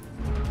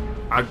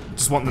 I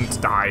just want them to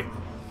die.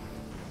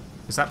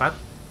 Is that bad?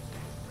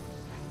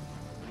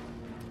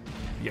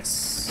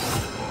 Yes.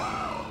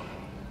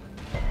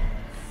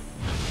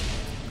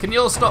 Can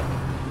you all stop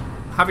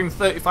having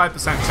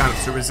 35%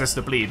 chance to resist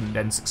a bleed and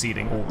then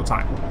succeeding all the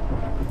time?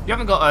 You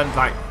haven't got a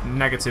like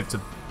negative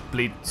to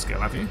bleed skill,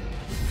 have you?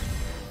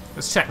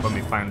 Let's check when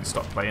we finally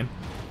stop playing.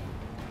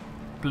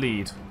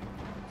 Bleed.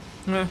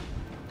 No.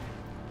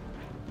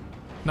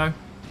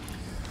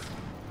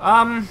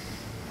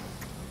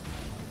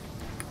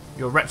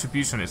 Your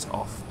retribution is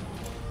off.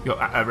 Your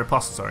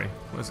riposte, sorry.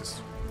 What is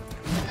this?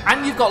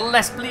 And you've got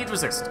less bleed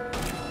resist.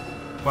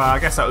 Well, I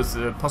guess that was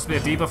possibly a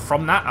debuff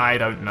from that. I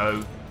don't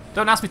know.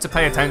 Don't ask me to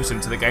pay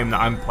attention to the game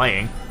that I'm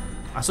playing.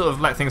 I sort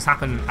of let things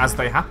happen as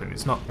they happen.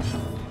 It's not...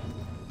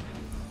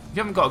 You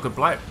haven't got a good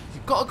blight.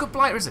 You've got a good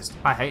blight resist.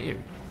 I hate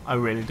you. I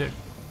really do.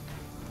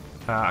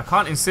 I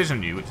can't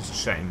incision you, which is a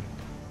shame.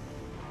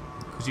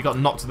 Because you got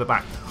knocked to the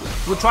back.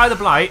 We'll try the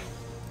blight.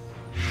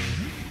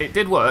 It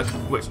did work,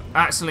 which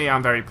actually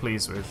I'm very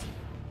pleased with.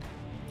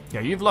 Yeah,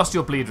 you've lost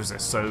your bleed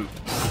resist, so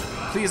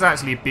please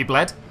actually be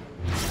bled.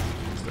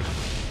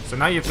 So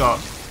now you've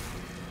got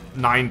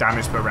 9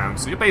 damage per round,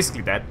 so you're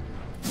basically dead.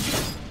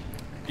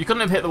 You couldn't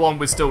have hit the one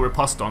with still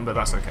riposte on, but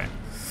that's okay.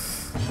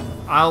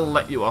 I'll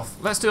let you off.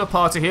 Let's do a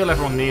party heal,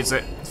 everyone needs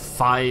it.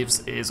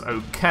 5s is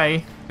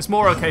okay. It's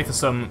more okay for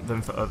some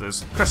than for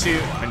others. Crush you,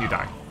 and you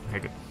die. Okay,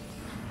 good.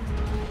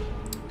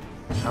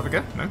 Have a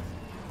go? No?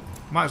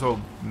 Might as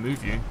well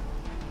move you.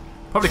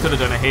 Probably could have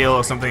done a heal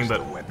or something, but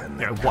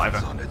you know, whatever.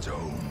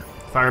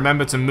 If I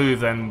remember to move,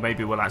 then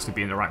maybe we'll actually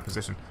be in the right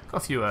position.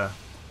 Got a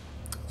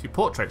few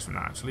portraits from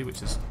that, actually,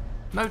 which is...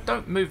 No,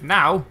 don't move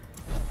now!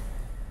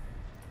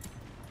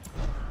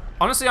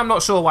 Honestly, I'm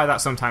not sure why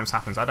that sometimes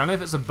happens. I don't know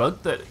if it's a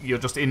bug that you're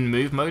just in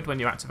move mode when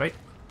you activate.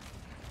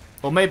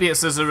 Or maybe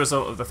it's as a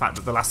result of the fact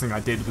that the last thing I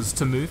did was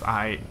to move.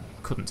 I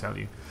couldn't tell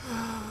you.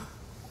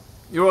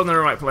 You're all in the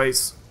right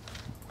place.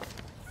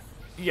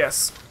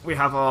 Yes, we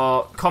have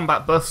our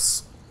combat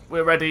buffs.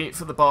 We're ready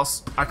for the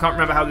boss. I can't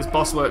remember how this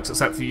boss works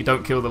except for you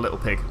don't kill the little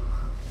pig.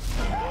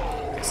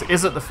 Yes, it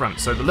is at the front.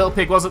 So the little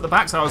pig was at the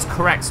back, so I was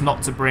correct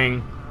not to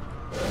bring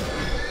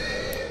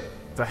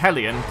the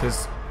Hellion,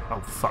 because... Oh,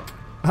 fuck.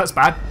 That's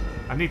bad.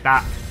 I need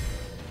that.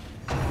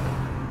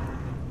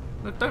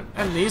 But don't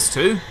end these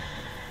two.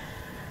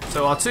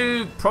 So our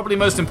 2 probably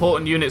most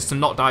important units to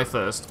not die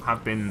first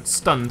have been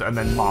stunned and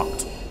then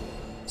marked.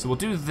 So we'll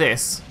do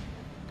this.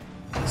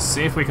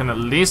 See if we can at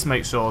least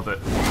make sure that...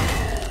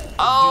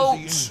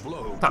 Ouch!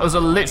 That was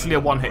literally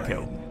a 1-hit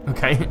kill.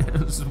 Okay?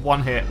 It was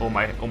 1 hit, all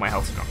my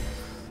health's gone.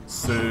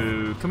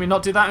 So, can we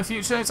not do that in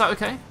future? Is that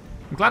okay?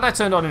 I'm glad I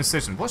turned on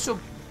Incision. What's your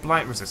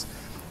blight resist?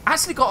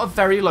 Actually got a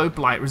very low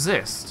blight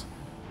resist.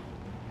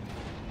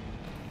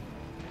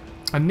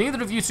 And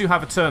neither of you two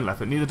have a turn left,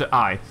 but neither do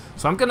I.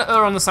 So I'm going to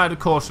err on the side of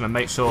caution and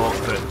make sure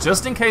that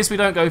just in case we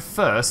don't go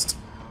first,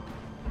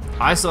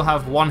 I still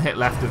have 1 hit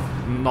left of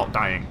not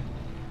dying.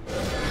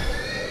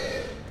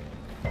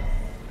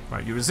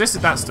 Right, you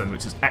resisted that stun,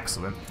 which is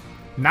excellent.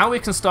 Now we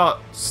can start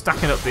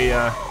stacking up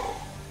the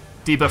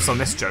debuffs on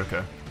this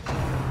Joker.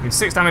 I mean,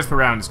 6 damage per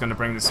round is going to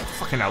bring this...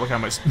 Fucking hell, look how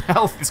much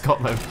health he's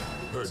got, though.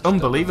 It's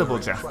unbelievable,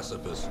 Jeff.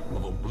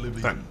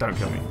 Don't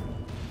kill me.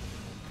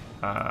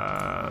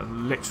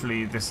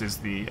 Literally, this is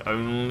the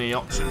only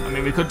option. I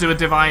mean, we could do a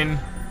Divine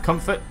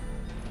Comfort,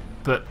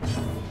 but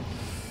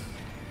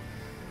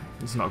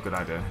it's not a good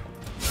idea.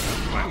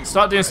 Right,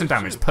 start doing some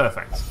damage.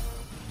 Perfect.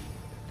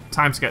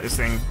 Time to get this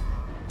thing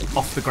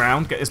off the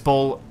ground. Get this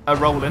ball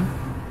a-rolling.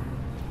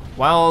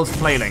 While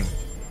flailing.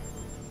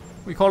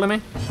 What are you calling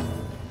me?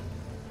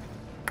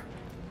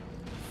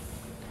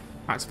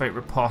 Activate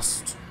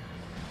riposte.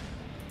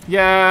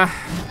 Yeah,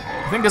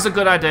 I think it's a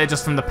good idea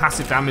just from the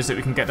passive damage that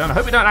we can get done. I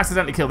hope we don't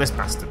accidentally kill this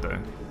bastard, though.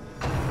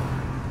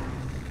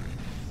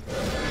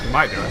 We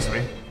might do,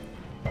 actually.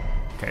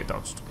 Okay,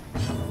 dodged.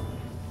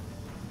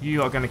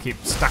 You are going to keep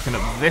stacking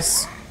up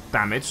this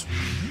damage.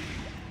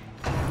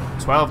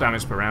 12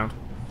 damage per round.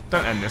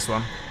 Don't end this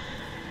one.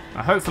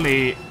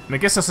 Hopefully,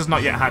 Megistos has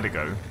not yet had a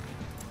go.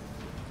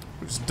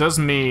 Which does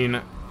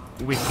mean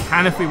we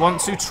can, if we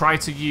want to, try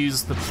to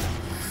use the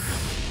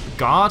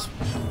guard.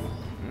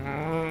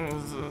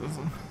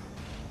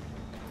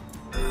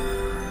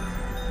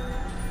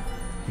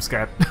 I'm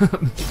scared,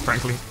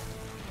 frankly.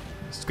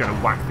 Just gonna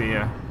whack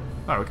the...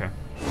 Oh, okay.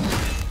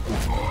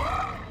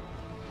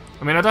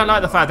 I mean, I don't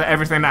like the fact that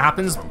everything that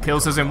happens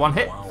kills us in 1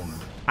 hit,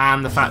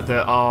 and the fact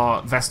that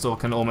our Vestal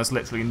can almost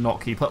literally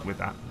not keep up with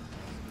that.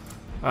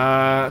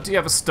 Do you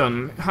have a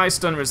stun? High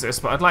stun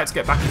resist, but I'd like to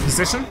get back in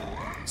position,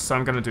 so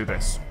I'm gonna do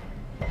this.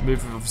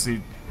 Move,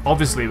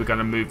 obviously we're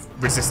gonna move,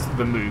 resist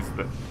the move,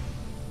 but...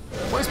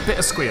 What is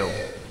Bitter Squeal?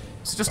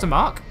 Is it just a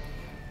mark?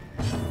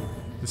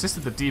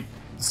 Resisted the deep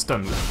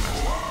stun.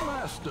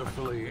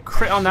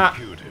 Crit on that.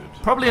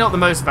 Probably not the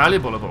most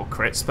valuable of all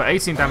crits, but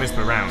 18 damage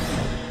per round.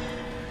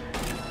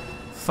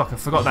 Fuck, I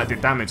forgot that did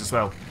damage as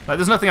well. Like,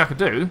 there's nothing I could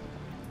do.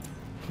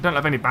 I don't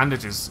have any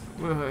bandages.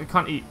 I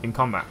can't eat in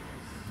combat.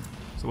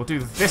 So we'll do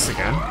this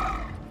again.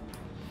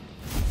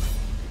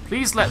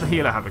 Please let the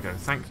healer have a go.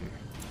 Thank you.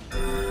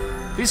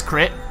 Please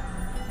crit.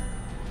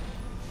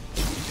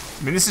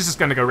 I mean, this is just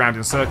going to go round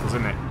in circles,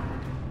 isn't it?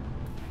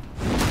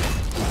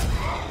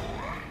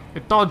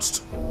 It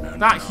dodged.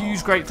 That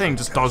huge great thing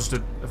just dodged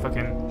a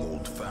fucking...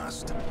 Hold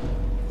fast.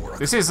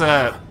 This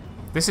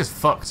is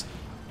fucked.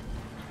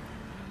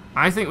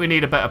 I think we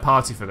need a better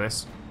party for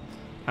this.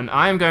 And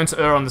I am going to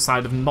err on the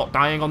side of not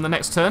dying on the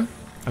next turn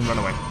and run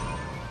away.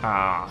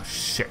 Ah,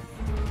 shit.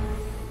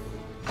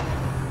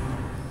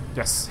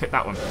 Yes, hit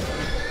that one.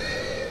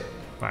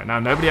 Right, now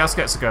nobody else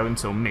gets to go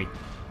until me.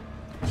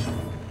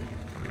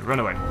 Run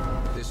away.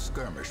 This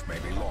skirmish may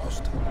be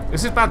lost.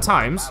 This is bad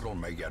times. Battle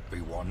may yet be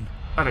won.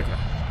 I don't care.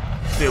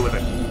 Deal with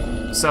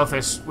it.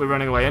 Selfish, we're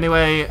running away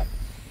anyway.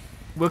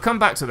 We'll come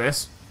back to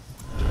this.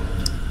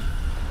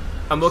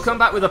 And we'll come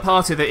back with a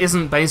party that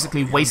isn't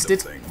basically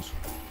wasted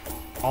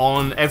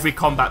on every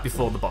combat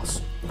before the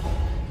boss.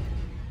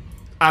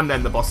 And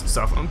then the boss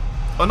itself.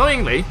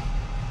 Annoyingly,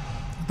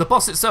 the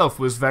boss itself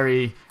was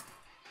very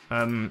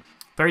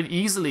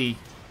easily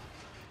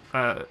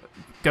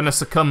gonna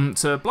succumb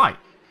to Blight.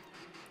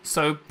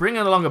 So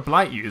bringing along a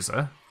Blight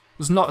user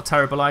was not a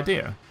terrible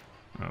idea.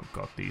 Oh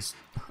god, these...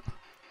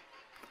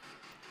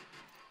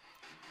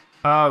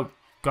 Oh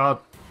god,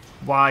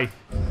 why?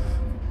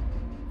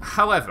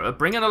 However,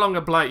 bringing along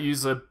a Blight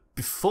user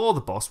before the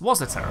boss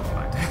was a terrible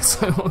idea,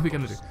 so what are we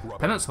going to do?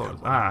 Penance Hall.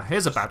 Ah,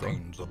 here's a bad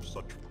one. Of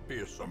such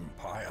fearsome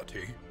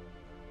piety.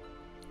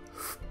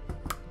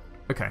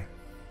 Okay.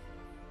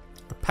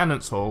 The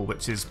Penance Hall,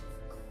 which is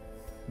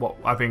what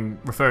I've been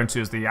referring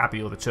to as the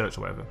Abbey or the church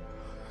or whatever.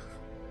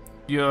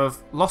 You have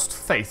lost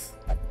faith.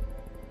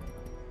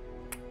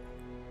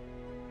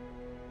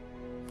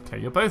 Okay,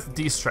 you're both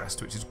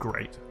de-stressed, which is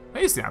great.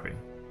 Here's the Abbey.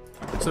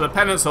 So the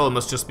Penance Hall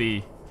must just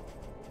be...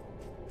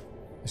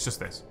 It's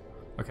just this.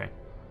 Okay.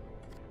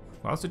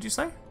 What else did you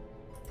say?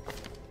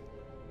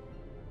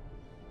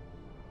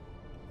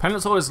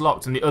 Penance Hall is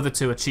locked and the other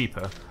two are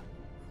cheaper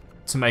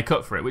to make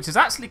up for it, which is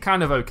actually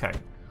kind of okay.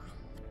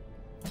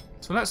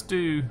 So let's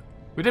do...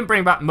 We didn't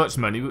bring back much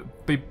money.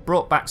 We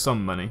brought back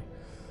some money.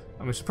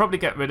 And we should probably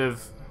get rid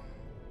of...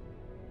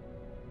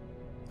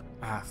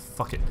 Ah,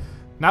 fuck it.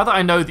 Now that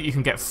I know that you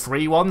can get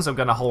free ones, I'm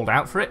going to hold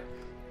out for it.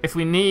 If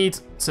we need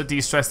to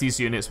de-stress these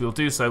units, we'll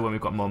do so when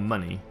we've got more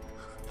money.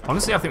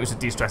 Honestly, I think we should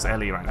de-stress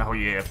Ellie right now. Oh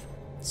yeah,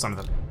 son of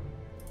a...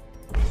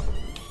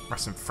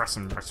 Here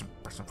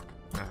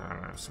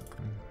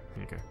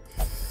you go.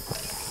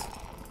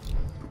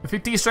 If we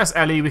de-stress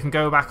Ellie, we can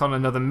go back on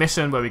another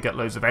mission where we get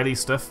loads of Ellie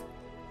stuff.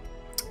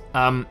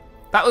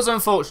 That was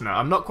unfortunate.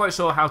 I'm not quite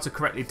sure how to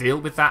correctly deal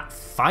with that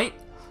fight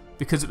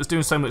because it was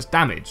doing so much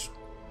damage.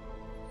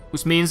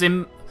 Which means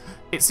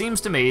it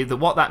seems to me that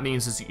what that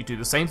means is that you do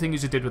the same thing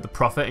as you did with the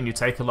Prophet and you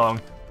take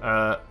along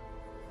an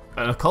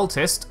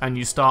occultist and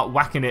you start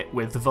whacking it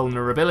with the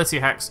vulnerability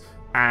hex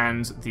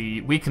and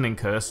the weakening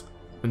curse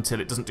until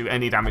it doesn't do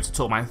any damage at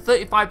all. My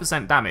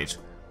 35% damage,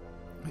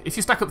 if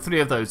you stack up 3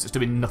 of those, it's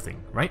doing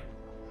nothing, right?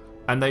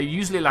 And they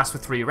usually last for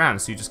 3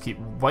 rounds, so you just keep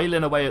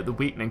wailing away at the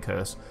weakening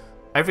curse.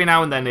 Every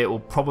now and then it will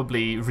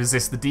probably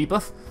resist the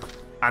debuff,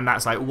 and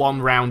that's like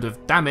 1 round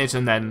of damage,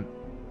 and then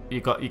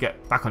you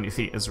get back on your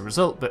feet as a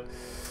result. But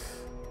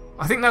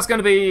I think that's going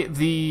to be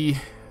the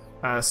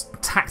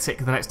tactic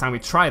the next time we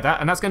try that,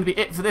 and that's going to be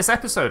it for this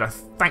episode. I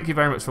thank you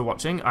very much for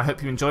watching. I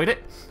hope you enjoyed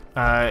it.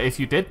 If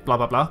you did, blah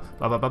blah blah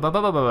blah blah blah blah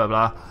blah blah blah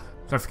blah.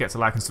 Don't forget to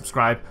like and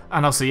subscribe,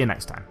 and I'll see you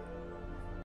next time.